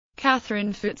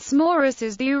Catherine Fitzmaurice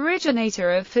is the originator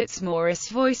of Fitzmaurice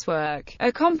voice work,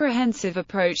 a comprehensive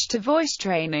approach to voice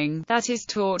training that is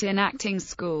taught in acting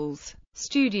schools,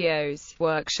 studios,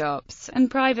 workshops,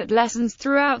 and private lessons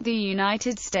throughout the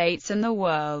United States and the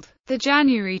world. The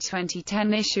January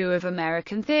 2010 issue of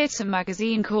American Theatre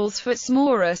magazine calls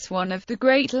Fitzmaurice one of the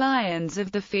great lions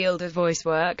of the field of voice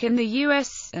work in the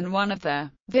U.S., and one of the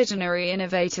visionary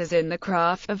innovators in the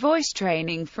craft of voice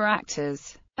training for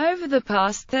actors. Over the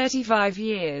past 35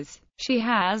 years, she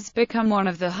has become one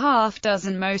of the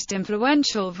half-dozen most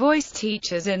influential voice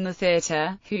teachers in the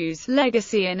theatre, whose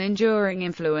legacy and enduring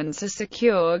influence are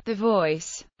secure. The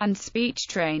Voice and Speech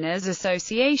Trainers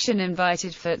Association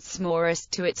invited Fitzmaurice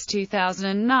to its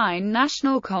 2009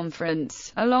 national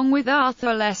conference, along with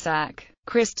Arthur Lesack,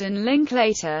 Kristen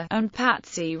Linklater, and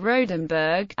Patsy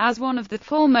Rodenberg, as one of the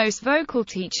foremost vocal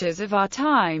teachers of our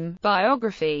time.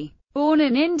 Biography. Born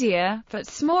in India,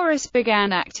 Fitzmaurice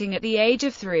began acting at the age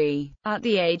of 3. At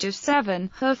the age of 7,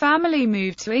 her family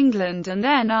moved to England and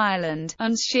then Ireland,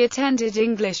 and she attended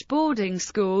English boarding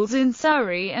schools in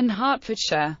Surrey and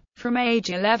Hertfordshire. From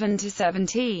age 11 to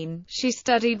 17, she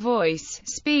studied voice,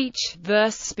 speech,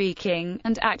 verse speaking,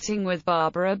 and acting with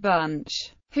Barbara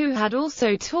Bunch, who had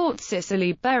also taught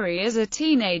Cicely Berry as a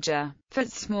teenager.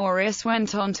 Fitzmaurice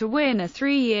went on to win a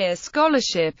 3-year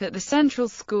scholarship at the Central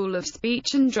School of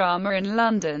Speech and Drama in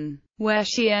London, where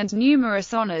she earned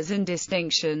numerous honours and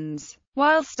distinctions.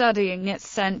 While studying at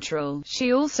Central,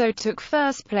 she also took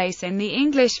first place in the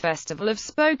English Festival of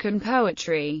Spoken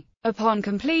Poetry. Upon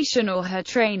completion of her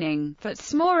training,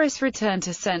 Fitzmaurice returned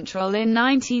to Central in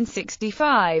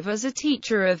 1965 as a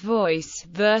teacher of voice,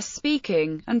 verse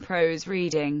speaking, and prose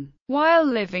reading. While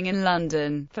living in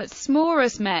London,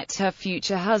 Fitzmaurice met her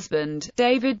future husband,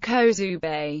 David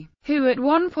Kozube, who at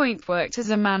one point worked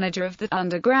as a manager of the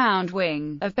underground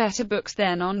wing of Better Books,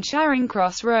 then on Charing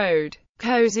Cross Road.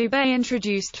 Kozube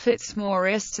introduced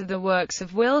Fitzmaurice to the works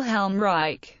of Wilhelm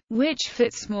Reich, which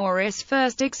Fitzmaurice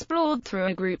first explored through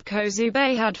a group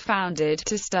Kozube had founded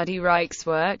to study Reich's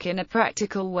work in a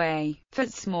practical way.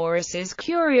 Fitzmaurice's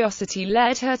curiosity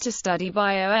led her to study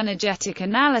bioenergetic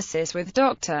analysis with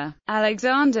Dr.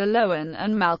 Alexander Lowen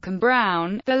and Malcolm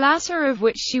Brown, the latter of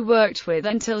which she worked with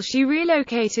until she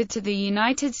relocated to the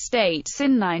United States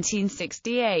in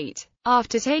 1968.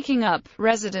 After taking up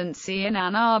residency in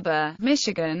Ann Arbor,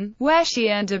 Michigan, where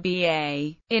she earned a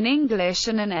BA in English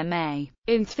and an MA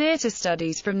in theater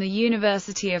studies from the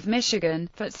University of Michigan,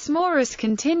 Fitzmaurice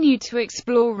continued to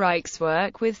explore Reich's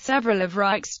work with several of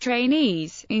Reich's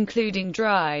trainees, including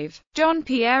Drive, John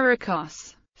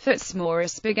Pierrakos.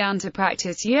 Fitzmaurice began to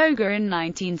practice yoga in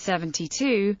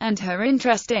 1972, and her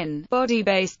interest in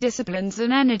body-based disciplines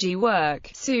and energy work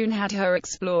soon had her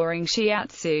exploring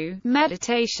shiatsu,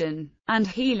 meditation, and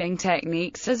healing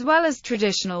techniques, as well as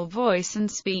traditional voice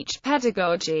and speech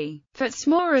pedagogy.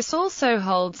 Fitzmaurice also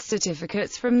holds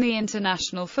certificates from the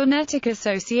International Phonetic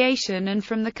Association and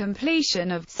from the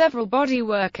completion of several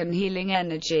bodywork and healing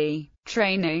energy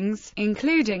trainings,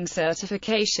 including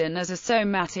certification as a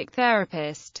somatic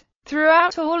therapist.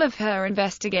 Throughout all of her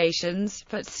investigations,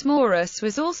 Fitzmaurice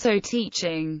was also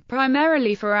teaching,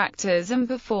 primarily for actors and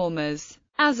performers.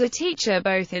 As a teacher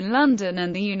both in London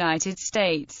and the United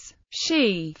States,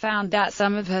 she found that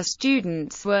some of her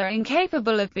students were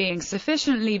incapable of being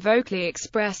sufficiently vocally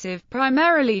expressive,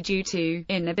 primarily due to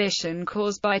inhibition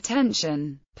caused by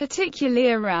tension,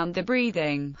 particularly around the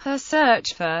breathing. Her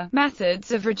search for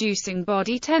methods of reducing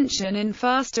body tension in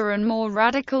faster and more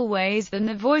radical ways than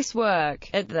the voice work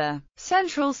at the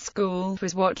Central School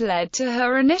was what led to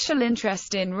her initial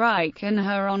interest in Reich and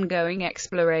her ongoing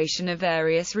exploration of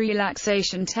various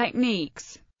relaxation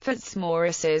techniques.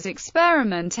 Fitzmaurice's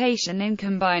experimentation in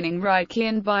combining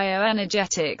Reichian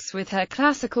bioenergetics with her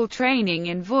classical training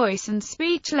in voice and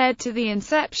speech led to the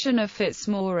inception of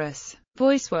Fitzmaurice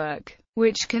voice work,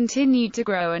 which continued to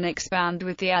grow and expand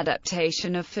with the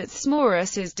adaptation of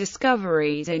Fitzmaurice's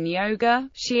discoveries in yoga,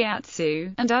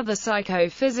 shiatsu, and other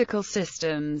psychophysical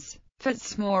systems.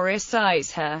 Fitzmaurice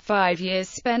cites her 5 years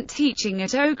spent teaching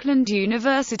at Oakland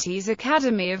University's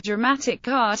Academy of Dramatic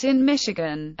Art in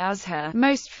Michigan as her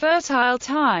most fertile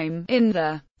time in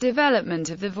the development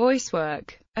of the voice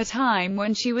work, a time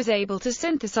when she was able to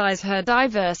synthesize her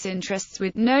diverse interests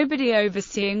with nobody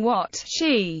overseeing what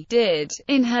she did.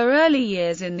 In her early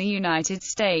years in the United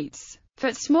States,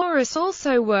 Fitzmaurice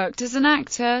also worked as an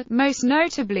actor, most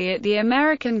notably at the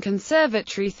American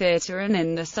Conservatory Theatre and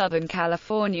in the Southern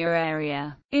California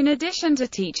area. In addition to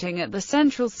teaching at the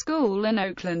Central School and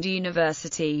Oakland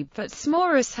University,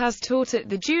 Fitzmaurice has taught at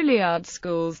the Juilliard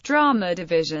School's Drama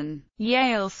Division,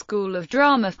 Yale School of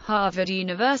Drama, Harvard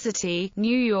University,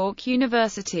 New York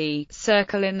University,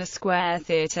 Circle in the Square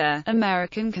Theatre,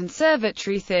 American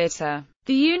Conservatory Theatre,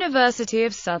 the University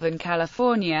of Southern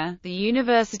California, the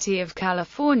University of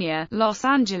California, Los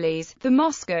Angeles, the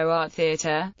Moscow Art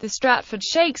Theatre, the Stratford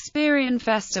Shakespearean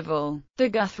Festival, the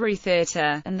Guthrie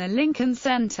Theatre, and the Lincoln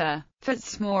Center.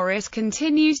 Fitzmaurice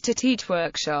continues to teach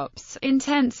workshops,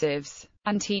 intensives,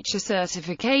 and teacher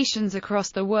certifications across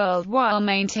the world while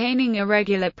maintaining a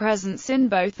regular presence in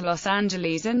both Los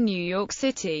Angeles and New York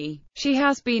City. She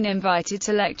has been invited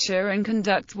to lecture and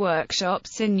conduct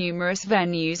workshops in numerous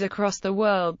venues across the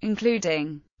world,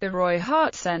 including the Roy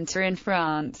Hart Center in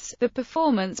France, the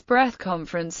Performance Breath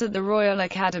Conference at the Royal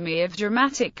Academy of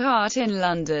Dramatic Art in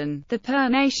London, the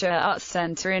Pernacia Arts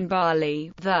Center in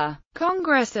Bali, the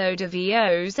Congreso de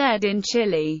Voz in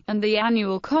Chile, and the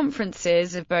annual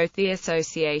conferences of both the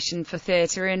Association for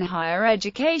Theatre in Higher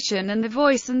Education and the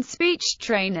Voice and Speech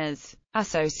Trainers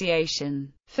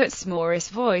Association. Fitzmaurice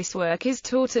voice work is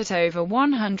taught at over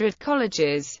 100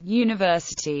 colleges,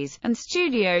 universities, and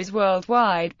studios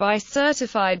worldwide by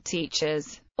certified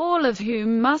teachers, all of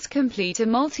whom must complete a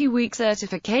multi-week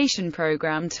certification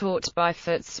program taught by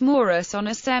Fitzmaurice on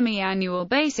a semi-annual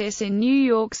basis in New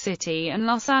York City and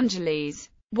Los Angeles.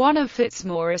 One of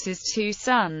Fitzmaurice's two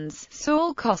sons,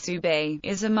 Saul Kosube,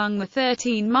 is among the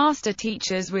 13 master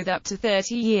teachers with up to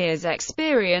 30 years'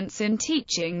 experience in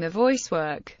teaching the voice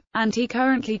work, and he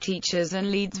currently teaches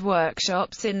and leads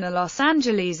workshops in the Los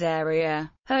Angeles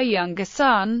area. Her younger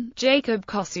son, Jacob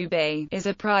Kosube, is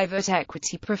a private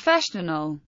equity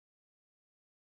professional.